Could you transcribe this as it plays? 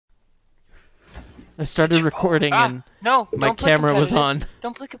I started recording and my camera was on.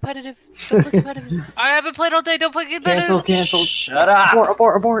 Don't play competitive. Don't play competitive. I haven't played all day. Don't play competitive. Cancel. Shut up.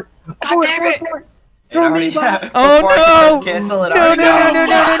 Abort. God damn it. Throw me back. Oh no! Cancel it.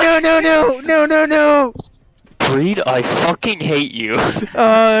 No! Breed, I fucking hate you.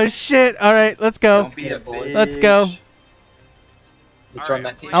 Oh shit! All right, let's go. Don't be a bitch. Let's go. Let's run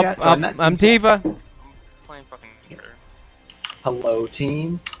that team. I'm Diva. Playing fucking sure. Hello,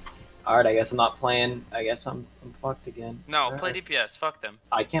 team. Alright, I guess I'm not playing. I guess I'm fucked again. No, play DPS. Fuck them.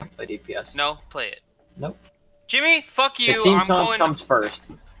 I can't play DPS. No, play it. Nope. Jimmy, fuck you. The team I'm going. comes first.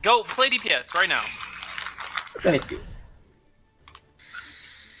 Go play DPS right now. Thank you.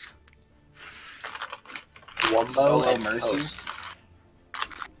 Wumbo Solo and Mercy? Toast.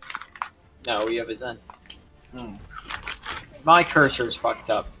 No, we have a Zen. My cursor's fucked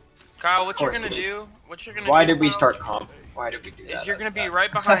up. Kyle, what you're Of course gonna it is. do? What you're gonna Why do? did we Kyle, start comp? Why did we do that? Is you're gonna be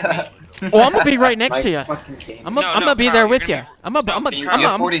right behind me. Oh, I'm gonna be right next My to you. fucking game. I'm No, gonna be Kyle, there you're with gonna you. be- You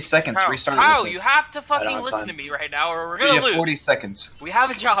have 40 seconds. Kyle, Restart Kyle, it. you have to I don't fucking have listen time. to me right now, or we're You gonna have lose. 40 seconds. We have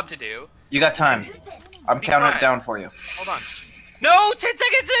a job to do. You got time. I'm Be counting quiet. it down for you. Hold on. No, 10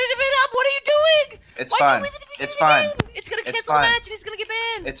 seconds to up. What are you doing? It's Why'd fine. You leave it at the It's beginning fine. of the game? It's gonna It's cancel the fine. match, and he's gonna get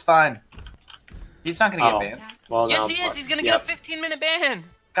banned. It's fine. He's not gonna Oh. get banned. Well, now Yes, I'm he is. fucked. He's gonna Yep. get a 15-minute ban.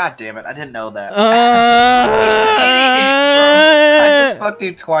 God damn it! I didn't know that. I just fucked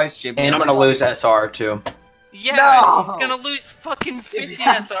you twice, Jimmy. And I'm gonna lose SR too. Yeah, No! he's gonna lose fucking 50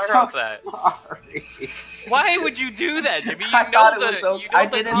 I'm SR so off that. sorry. Why would you do that, Jimmy? You I know thought it the, was okay. you know I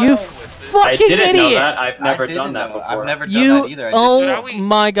the didn't problem You with this. I fucking didn't know idiot! that. I've never I didn't done that know. before. I've never done You that either. I oh Now we-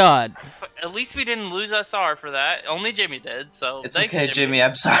 my god! At least we didn't lose SR for that. Only Jimmy did. So It's thanks, okay, Jimmy.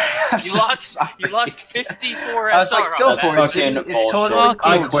 I'm sorry. I'm You so lost. sorry. You lost 54 I was SR. like, go off That's for that. it, Jimmy. fucking It's totally bullshit.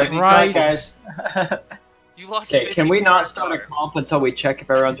 cool, I Jimmy. quit, Christ. guys. You lost. Okay, can we 54 not start a SR. comp until we check if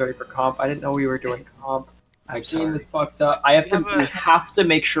everyone's ready for comp? I didn't know we were doing comp. I'm I've seen sorry. this fucked up. I have to. You We have to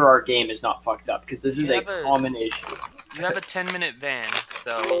make sure our game is not fucked up because this is You a have a- common issue. You have a 10-minute ban,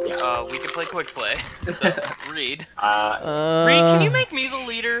 so we can play quick play. So Reed, Reed, can you make me the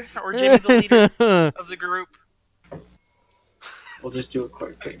leader or Jimmy the leader of the group? We'll just do it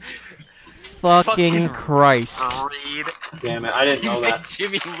quick. Fucking Christ! Reed, Damn it! I didn't you know made that.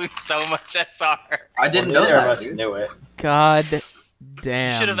 Jimmy lose so much SR. I didn't know Neither of that, us dude. knew it. God You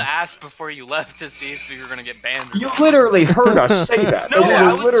should have damn! asked before you left to see if you were gonna get banned. Or You not. literally heard us say that. No, We I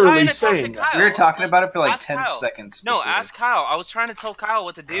were was literally trying to talk to saying that. Kyle. We were talking about it for like Ask 10 Kyle. seconds. No, before. ask Kyle. I was trying to tell Kyle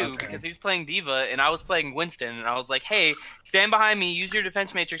what to do Okay. because he's playing Diva and I was playing Winston, and I was like, "Hey, stand behind me. Use your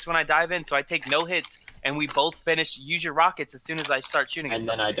defense matrix when I dive in, so I take no hits, and we both finish. Use your rockets as soon as I start shooting." And at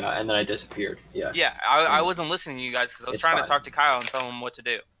then I something." died, and then I disappeared. Yes. Yeah, I wasn't listening to you guys because I was It's trying fine. to talk to Kyle and tell him what to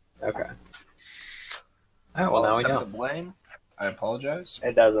do. Okay. Alright, well now we accept know. the blame. I apologize.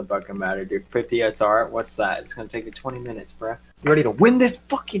 It doesn't fucking matter, dude. 50 SR, what's that? It's gonna take you 20 minutes, bruh. You ready to win this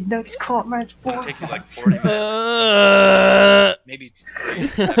fucking next comp match, It's gonna boy? take you like 40 minutes. Maybe.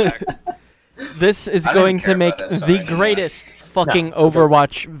 This is I didn't going care to make about this, the sorry. greatest fucking No.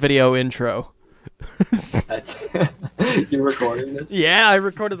 Overwatch video intro. That's you recording this? Yeah, I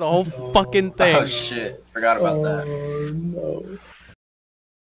recorded the whole fucking thing. Oh shit! Forgot about that. No.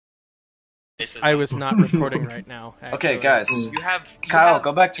 I was not recording right now. Okay, actually. guys. You have Kyle, have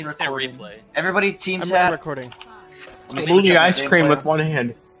go back to instant recording. replay. Everybody, team I'm not chat. recording. Let me switch up the gameplay. one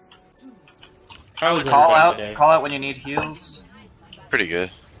hand. I was Call out when you need heals. Pretty good.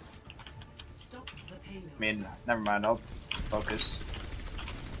 I mean, never mind. I'll focus.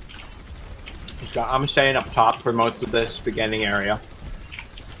 I'm staying up top for most of this beginning area.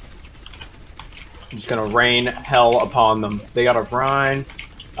 I'm just gonna rain hell upon them. They got a Rhine.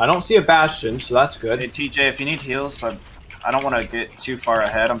 I don't see a Bastion, so that's Hey good. TJ, if you need heals, I don't want to get too far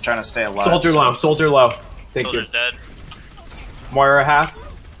ahead. I'm trying to stay alive. Soldier low, soldier low. Thank you. Soldier's dead. Moira half.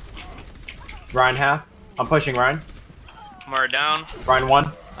 Rhine half. I'm pushing Rhine. Mara down. Rhine 1.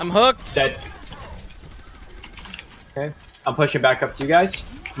 I'm hooked. Dead. Okay. I'm pushing back up to you guys.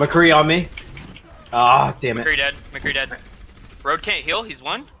 McCree on me. Ah, damn it. McCree dead. McCree dead. Road can't heal. He's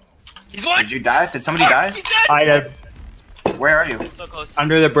one. He's one. Did you die? Did somebody die? He's dead. I did. Where are you? So close.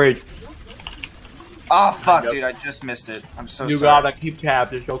 Under the bridge. Oh fuck, Yep. dude! I just missed it. I'm so You sorry. gotta keep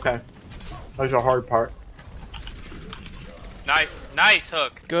tabs. It's okay. That's the hard part. Nice. Nice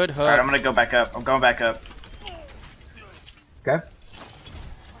hook. Good hook. All right, I'm gonna go back up. I'm going back up. Okay.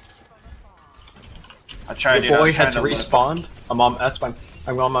 I tried. Your boy had to respawn. I'm on. That's fine.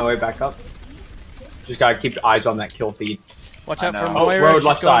 I'm on my way back up. Just gotta keep eyes on that kill feed. Watch I out for know. Moira. Road She's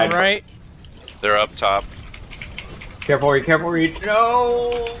left going side. right. They're up top. Careful, Reed. Careful, Reed.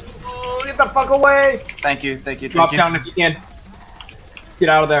 No! Oh, get the fuck away! Thank you. Thank you. Drop Thank you. down if you can. Get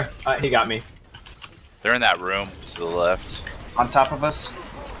out of there. He got me. They're in that room to the left. On top of us.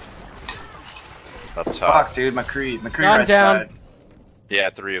 Up top. Fuck, dude, McCree I'm right down. side. Yeah,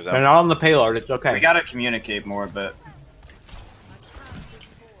 3 of them. They're not on the payload. It's okay. We gotta communicate more, but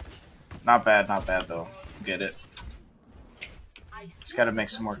not bad though. Get it. Just gotta make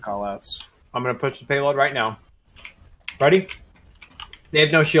some more callouts. I'm gonna push the payload right now. Ready? They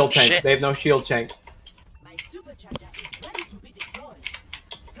have no shield tank. Shit. They have no shield tank.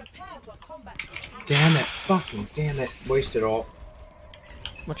 Damn it. Fucking damn it. Wasted all.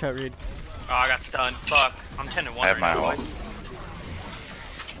 Watch out, Reed. Oh, I got stunned. Fuck. I'm 10 and 1 I have right my now, ult. boys.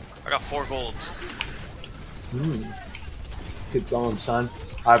 I got 4 golds. Keep going, son.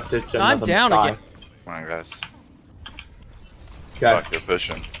 I've ditched I'm another down guy. again. Come on, guys. Okay. Fuck, they're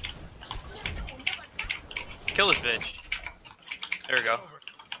pushing. Kill this bitch. There we go.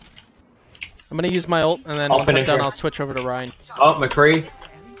 I'm gonna use my ult, and then I'll once I'm finish done, her. I'll switch over to Ryan. Oh, McCree.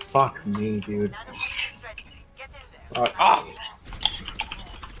 Fuck me, dude. Oh!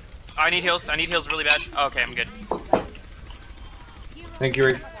 I need heals. I need heals really bad. Oh, okay, I'm good. Thank you,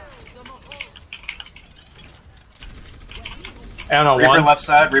 Reed. And a Reaper one. left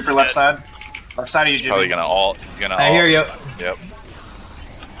side. Reaper left side. Left side of you, Probably Jimmy. gonna ult. He's gonna ult. I hear you. Yep.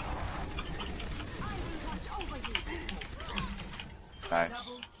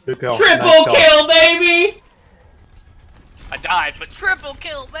 Nice. Good kill. Triple Nice kill, baby! I died, but triple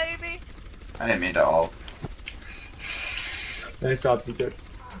kill, baby! I didn't mean to ult. Nice job, you did.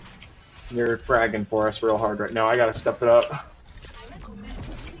 You're fragging for us real hard right now. I gotta step it up.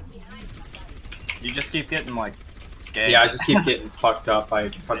 You just keep getting like gay. Yeah, I just keep getting fucked up by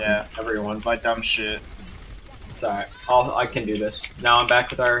fucking Yeah. everyone. by dumb shit. It's alright. I can do this. Now I'm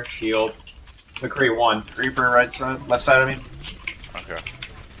back with our shield. McCree won. Reaper right side, left side. I mean. Okay.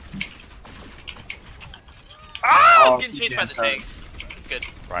 Ah! Oh, I'm getting chased by the sorry. tanks. It's good.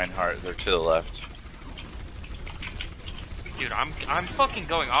 Reinhardt, they're to the left. Dude, I'm fucking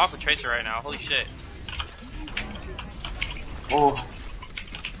going off with Tracer right now. Holy shit. Oh,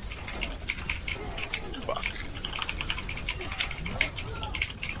 Fuck.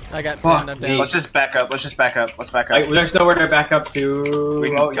 I got Fuck pinned. I'm me. down. let's just back up. Let's just back up. Let's back up. There's nowhere to back up to. We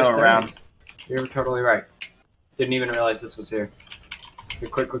can Oh, go yes, there around. is. You're totally right. Didn't even realize this was here.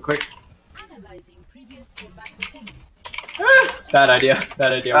 Quick. Bad idea.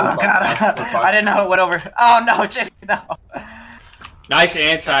 Bad idea. Oh We're fucked god, now. We're fucked. I didn't know it went over. Oh no, Jimmy, no. Nice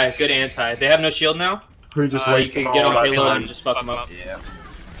anti, good anti. They have no shield now? We just You wasted can get all on that payload time. and just fuck them up. Yeah.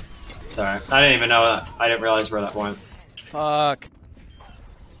 It's alright. I didn't even know that. I didn't realize where that went. Fuck.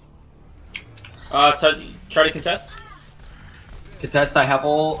 Try to contest? Contest, I have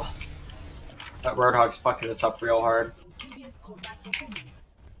ult. That Roadhog's fucking us up real hard.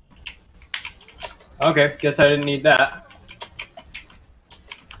 Okay, guess I didn't need that.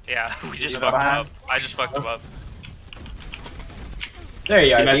 Yeah, we just Diva fucked him behind. up. I just fucked him up. There you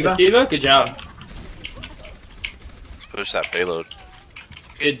You are, met Diva. this Diva? Good job. Let's push that payload.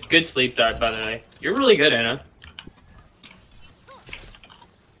 Good sleep dart, by the way. You're really good, Anna.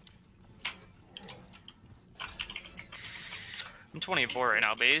 I'm 24 right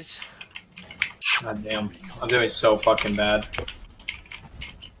now, Baze. God damn. I'm doing so fucking bad.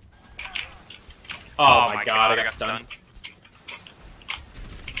 Oh, my god, I got stunned.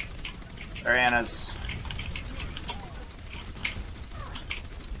 Ariana's.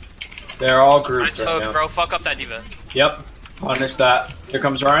 They're all Nice grouped right hook, now. bro. Fuck up that Diva. Yep. Punish that. Here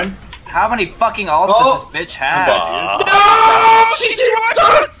comes Ryan. How many fucking ults Oh. does this bitch have, dude? No! She did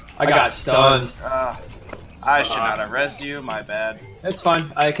I got stunned. I should not have rezzed you. My bad. It's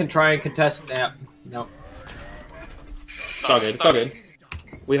fine. I can try and contest that. No. It's all good, it's all good.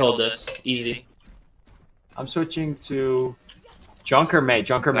 We hold this. Easy. I'm switching to Junk or May.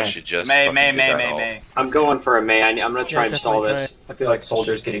 Junk or I May. should just May, fucking May, get May, that May, ult. May. I'm going for a May. I'm gonna try Yeah, and stall definitely this. I feel like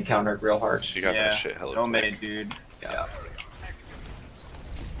Soldier's getting countered real hard. She got Yeah, that shit hella go quick. May, dude. Yeah.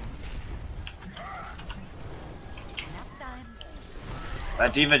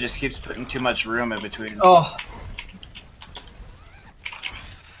 That Diva just keeps putting too much room in between. Oh.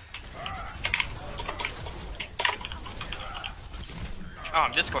 Oh,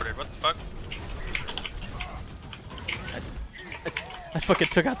 I'm discorded. What the fuck? I fucking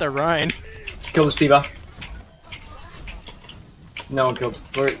took out the Ryan. Kill the Steva. No one killed.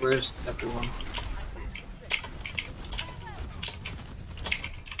 Where's everyone?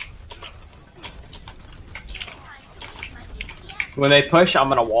 When they push, I'm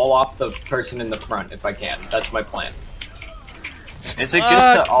gonna wall off the person in the front if I can. That's my plan. Is it good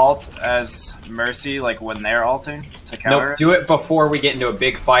to ult as Mercy, like when they're ulting to counter? Nope, do it before we get into a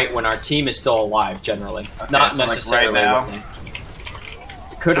big fight when our team is still alive, generally. Okay, Not so, like, necessarily right now? when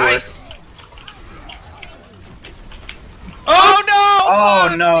they- Could Nice.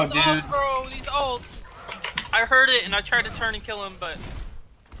 Oh no, these dude. Ults, bro, these ults. I heard it and I tried to turn and kill him, but.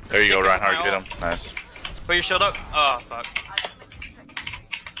 There you go, Reinhardt. Get him. Nice. Put your shield up. Oh fuck.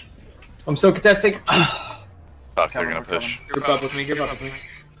 I'm still contesting. Fuck, they're gonna push. Group up with me. Group up with me.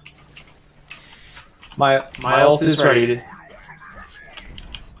 My ult is ready.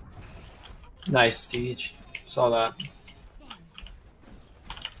 Nice, Teach. Saw that.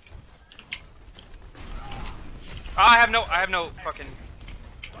 I have no fucking.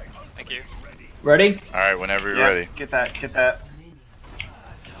 Thank you. Ready? All right, whenever you're Yeah, ready. get that, get that.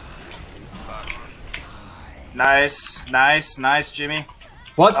 Nice, nice, nice, Jimmy.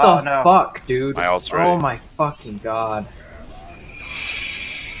 What Oh, the no. fuck, dude? My ult's ready. Oh my fucking god.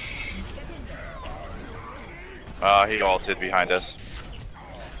 He ulted behind us.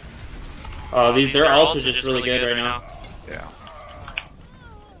 Their ults are just really good right now. Yeah.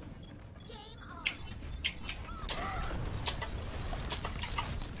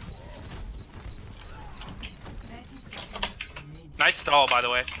 Nice stall, by the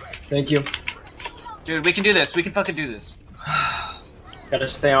way. Thank you. Dude, we can do this. We can fucking do this. Gotta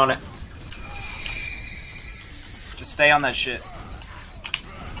stay on it. Just stay on that shit.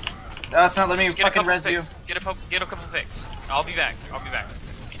 No, it's not letting me fucking res you. Get a couple picks. I'll be back.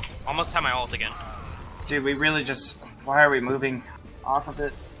 Almost have my ult again. Dude, we really just... Why are we moving off of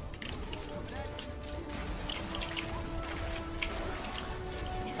it?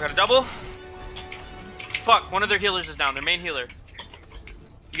 I got a double. Fuck, one of their healers is down. Their main healer.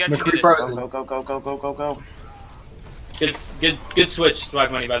 You guys can do this. Go, go, go, go, go, go, go. Good switch,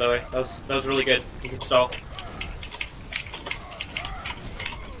 Swag Money, by the way. That was really good. You can stall.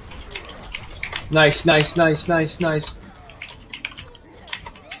 Nice, nice, nice, nice, nice.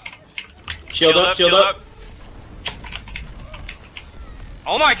 Shield up, shield up.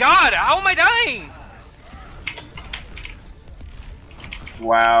 Oh my god, how am I dying?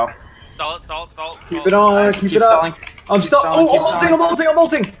 Wow. Stall it. Keep it on, Nice, keep it up. stalling. I'm still. stalling, Oh, keep I'm stalling.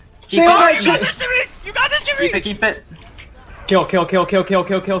 ulting. Keep Stay on going. that You got shit. this, Jimmy! You got this, Jimmy! Keep it. Kill. I'm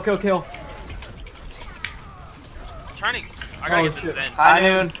trying to. I gotta get this shit. Zen. High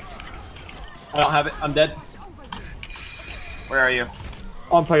noon. I don't have it. I'm dead. Where are you?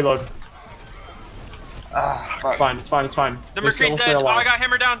 On payload. Ah, fuck. It's fine. The We'll stay McCree's dead. Oh, alive. I got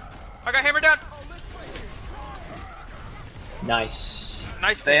hammered down. Nice.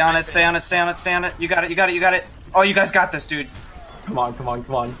 Nice. Stay on it. You got it. Oh, you guys got this, dude. Come on.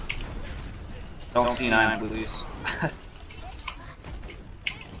 Don't C9, please.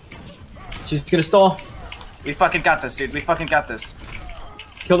 She's gonna stall. We fucking got this, dude. We fucking got this.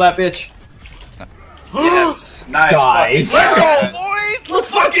 Kill that bitch. Yes. Nice. Guys. Let's go, boys!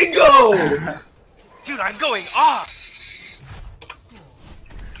 Let's fucking go! Dude, I'm going off!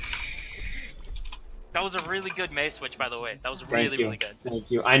 That was a really good Mei switch, by the way. That was really good. Thank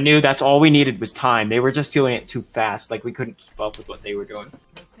you. I knew that's all we needed was time. They were just doing it too fast. Like, we couldn't keep up with what they were doing.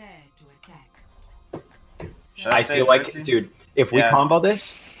 I feel like, dude, if we combo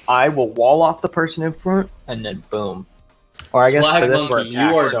this, I will wall off the person in front, and then boom. Or I guess Swag for this Monkey, we're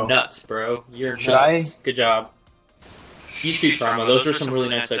attack, you are so. nuts, bro. You're Should nuts. I? Good job. You too, Trauma. Those were some really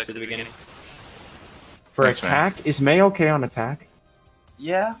nice hooks at the beginning. For Thanks, man. attack, is Mei okay on attack?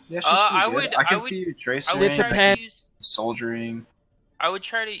 Yeah, she's I pretty good. would- I can I would- see you I tracing, would try depends. to use. soldiering. I would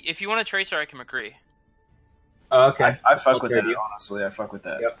try to. If you want to tracer, I can McCree. Okay. I fuck with Okay. that, honestly. I fuck with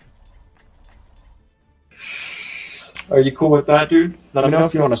that. Yep. Are you cool with that, dude? Let me know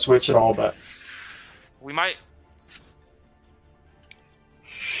if you want to switch at all, but... We might.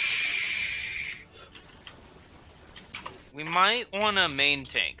 We might want a main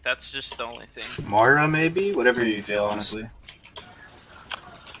tank. That's just the only thing. Moira, maybe? Whatever you feel, honestly.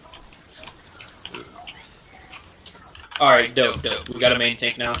 Alright, dope. We got a main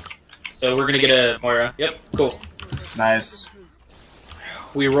tank now. So we're gonna get a Moira. Yep, cool. Nice.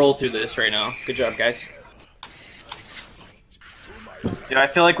 We roll through this right now. Good job, guys. Dude, I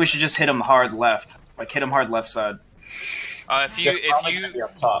feel like we should just hit him hard left. Like, hit him hard left side. Hey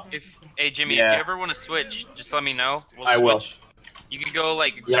Jimmy, Yeah. if you ever want to switch, just let me know. I will. Switch. You can go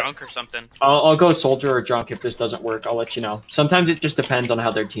like Yep. junk or something. I'll go soldier or junk if this doesn't work. I'll let you know. Sometimes it just depends on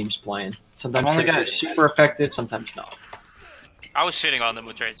how their team's playing. Sometimes I'm only Tracer's gonna- super effective, sometimes not. I was shitting on them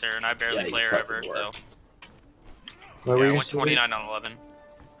with Tracer, and I barely Yeah, you play her fucking ever. were. So Where yeah, were I you? went 29 on 11.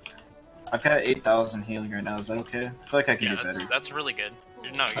 I've got 8,000 healing right now. Is that okay? I feel like I can Yeah, do better. that's really good. No,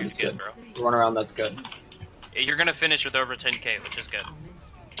 you're That's good, good. bro. Run around, that's good. You're gonna finish with over 10k, which is good.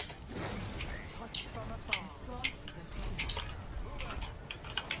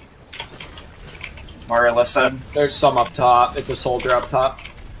 Moira, left side. There's some up top. It's a soldier up top.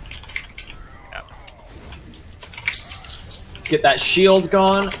 Let's get that shield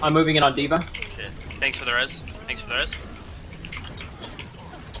going. I'm moving in on D.Va. Shit. Thanks for the res. Thanks for the res.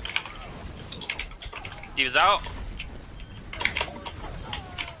 D.Va's out.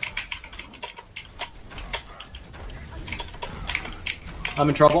 I'm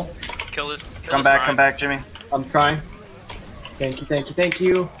in trouble. Kill this. Come back, Jimmy. I'm trying. Thank you, thank you, thank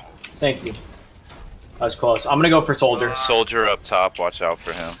you. Thank you. That was close. I'm gonna go for soldier. Soldier up top, watch out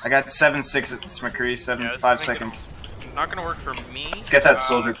for him. I got 7-6 at McCree, 5 seconds. Not gonna work for me. Let's get that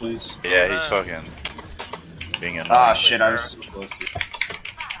soldier, please. Yeah, he's fucking being in. Ah, shit, I was so close.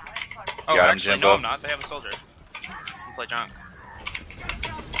 Oh, got him, actually, Jimbo. no, I'm not. They have a soldier. I'll play junk.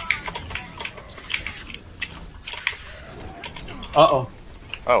 Uh-oh.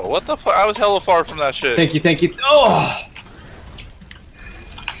 Oh, what the fuck? I was hella far from that shit. Thank you, thank you. Oh!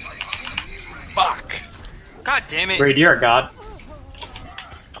 Fuck. God damn it. Raid, you're a god.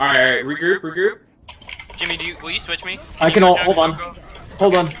 Alright, regroup. Jimmy, will you switch me? I can hold on.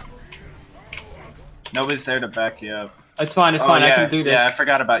 Hold on. Nobody's there to back you up. It's fine, it's Oh, fine. yeah, I can do this. Yeah, I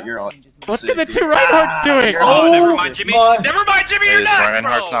forgot about your ult. What are the two Reinhardts doing? Oh, never mind, Jimmy. Never mind, Jimmy, Hey, you're is nuts,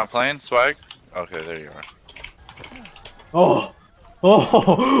 Reinhardt's bro. not playing? Swag? Okay, there you are. Oh.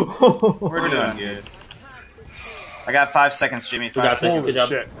 Oh. We're doing good. I got 5 seconds, Jimmy. 5 got this. seconds. Good job.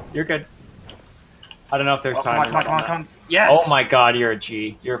 Shit. You're good. I don't know if there's Oh, time. come on. Yes! Oh my god, you're a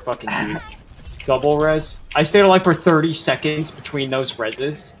G. You're a fucking G. Double res. I stayed alive for 30 seconds between those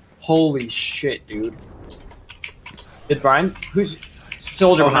reses. Holy shit, dude. Did Brian? Who's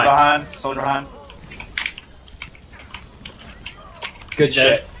soldier behind? Soldier behind. Good He's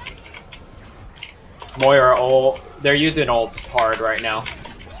shit. Moira ult. They're using ults hard right now.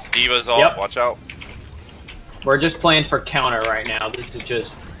 D.Va's ult, Yep. watch out. We're just playing for counter right now. This is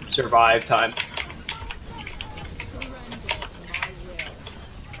just survive time.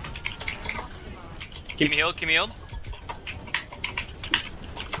 Keep me healed.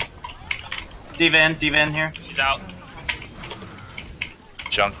 D.Va in here. He's out.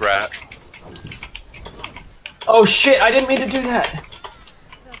 Junkrat. Oh shit, I didn't mean to do that.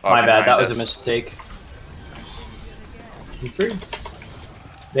 Oh, My bad, that behind was a us. mistake. Three.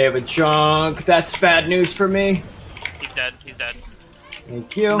 They have a junk. That's bad news for me. He's dead.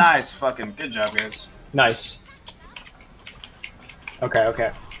 Thank you. Nice, fucking good job, guys. Nice.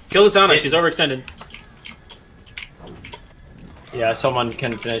 Okay. Kill the Sana, she's overextended. Yeah, someone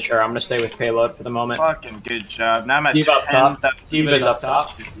can finish her. I'm gonna stay with payload for the moment. Fucking good job. Now I'm at D.Va up top. 10. D.Va's up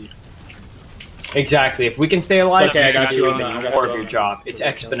top. Exactly. If we can stay alive, It's okay, I you can got you. do I got more you. of your job. It's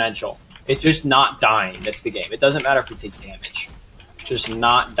exponential. It's just not dying. That's the game. It doesn't matter if we take damage. Just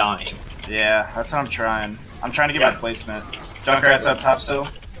not dying. Yeah, that's what I'm trying. I'm trying to get Yeah. my placement. Junkrat's up top still.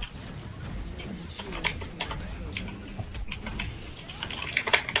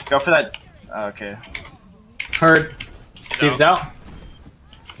 Go for that. Oh, okay. Heard. Steve's out.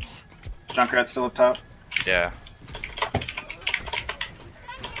 Junkrat's still up top. Yeah.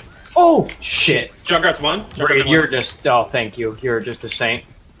 Oh shit. Junkrat's one. Raid, you're just. Oh, thank you. You're just a saint.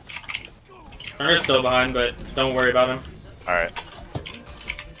 Junkrat's still behind, but don't worry about him. Alright.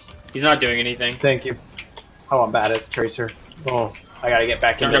 He's not doing anything. Thank you. Oh, I'm bad as Tracer. Oh, I gotta get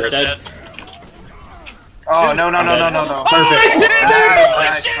back into Junkrat's this. dead. Oh, no. Perfect.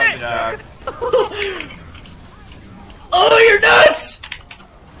 Nice fucking job. Oh, you're nuts!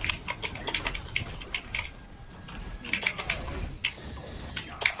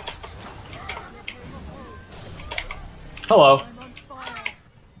 Hello.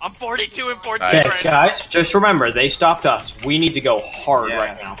 I'm 42 and 14 Nice. right Guys, just remember, they stopped us. We need to go hard Yeah.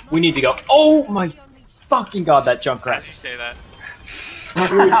 right now. We need to go. Oh my fucking god, that now. Junkrat. You say that.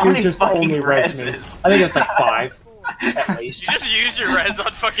 How You many just fucking only res me. reses? I think it's like 5 at least. You just use your res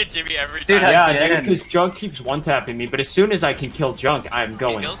on fucking Jimmy every time. Dude, Yeah, Yeah. dude, because Junk keeps one-tapping me, but as soon as I can kill Junk, I'm Need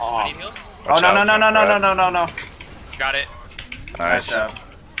going heals? off. Need heals? Oh, Watch no. out, Got it. Nice. job.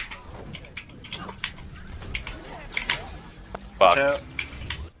 Fuck. Watch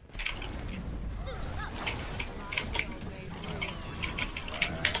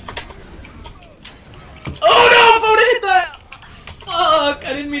Oh no! If I would've hit that! Fuck!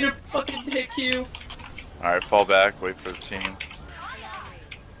 I didn't mean to fucking hit Q. Alright, fall back, wait for the team.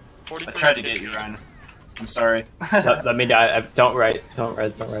 43 I tried to get you, Ryan. I'm sorry. Let me die. Don't res.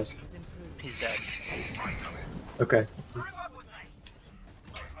 He's dead. Okay.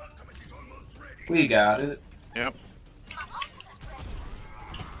 We got it. Yep.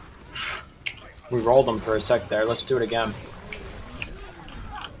 We rolled them for a sec there. Let's do it again.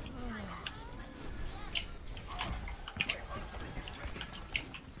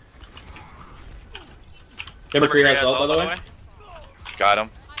 Number 3 has ult, by the way. Got him.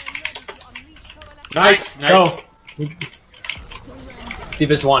 Nice! Go.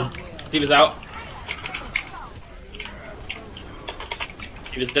 D.Va's one. D.Va's out.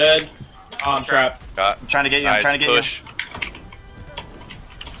 D.Va's dead. Oh, I'm trapped. I'm trying to get you. I'm trying to get push. you.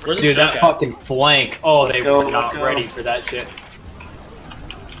 Where's Dude, that fucking flank. Oh, Let's they go, were let's not go. ready for that shit.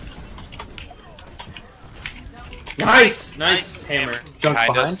 Nice! Nice hammer. Junk's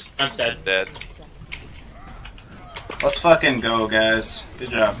Behind behind. us. I'm dead. Dead. Let's fucking go, guys. Good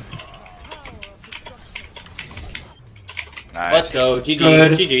job. Nice. Let's go. GG.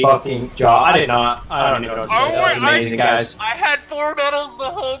 Good GG. fucking job. I did not. I don't even know what to say. That was amazing, guys. I had 4 medals the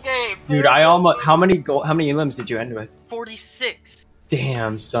whole game. Dude, I almost. How many elims did you end with? 46.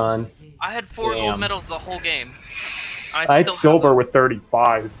 Damn, son. I had 4 Damn. gold medals the whole game. I had still silver have- with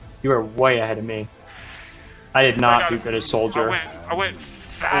 35. You were way ahead of me. I did not do good as soldier. I went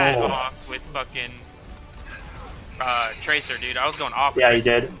fat Oh. off with fucking Tracer, dude. I was going off. with Yeah, you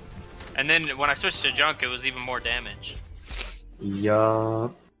Tracer. did. And then when I switched to Junk, it was even more damage.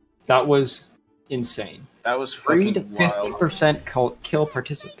 Yup. That was insane. That was Free to fucking wild. 50% kill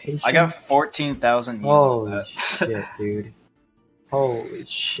participation. I got 14,000. Holy shit, dude. Holy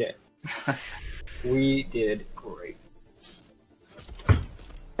shit. We did great.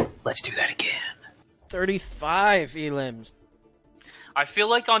 Let's do that again. 35 elims. I feel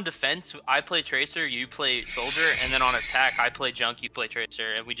like on defense, I play Tracer, you play Soldier, and then on attack, I play Junk, you play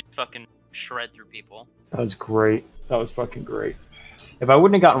Tracer, and we just fucking shred through people. That was great. That was fucking great. If I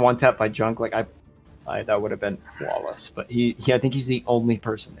wouldn't have gotten one tap by Junk, like I that would have been flawless. But I think he's the only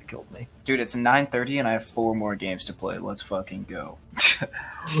person that killed me. Dude, it's 9:30 and I have 4 more games to play. Let's fucking go.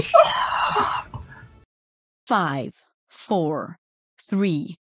 5, 4,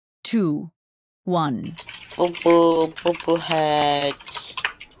 3, 2, 1. Boo heads.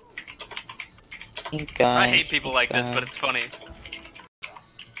 You guys, I hate people like this, but it's funny.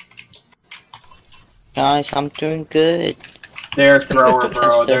 Guys, I'm doing good. They're thrower,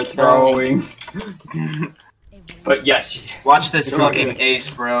 bro. They're They're throwing. But yes, Watch this fucking ace,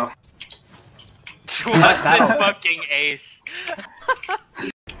 bro. What's this fucking ace?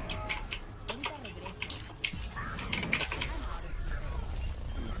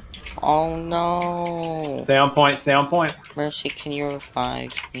 Oh no. Stay on point. Stay on point. Mercy, can you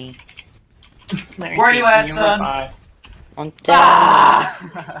revive me? Where are you at, son? I'm dead.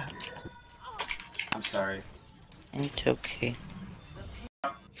 I'm sorry. It's okay.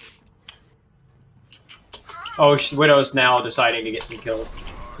 Oh, Widow's now deciding to get some kills.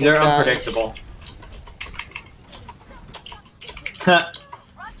 They're Guys. unpredictable.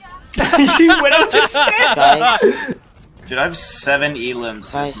 Widow just Guys, Dude, I have 7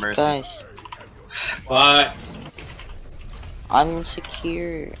 elims guys, as Mercy. guys. What? I'm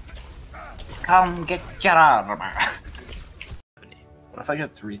insecure. Come get your armor. What if I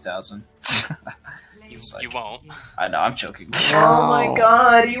get 3,000? You won't. I know, I'm joking. Oh my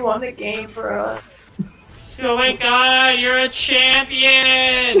god, you won the game for us. Oh my god, you're a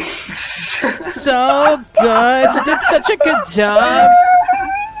champion! So good. You did such a good job.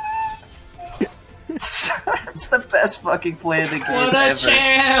 It's the best fucking play of the game What a ever.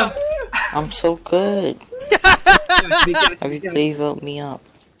 champ! I'm so good. Everybody vote me up.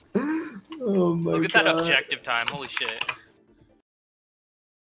 Oh my Look at that objective time. Holy shit.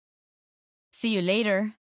 See you later.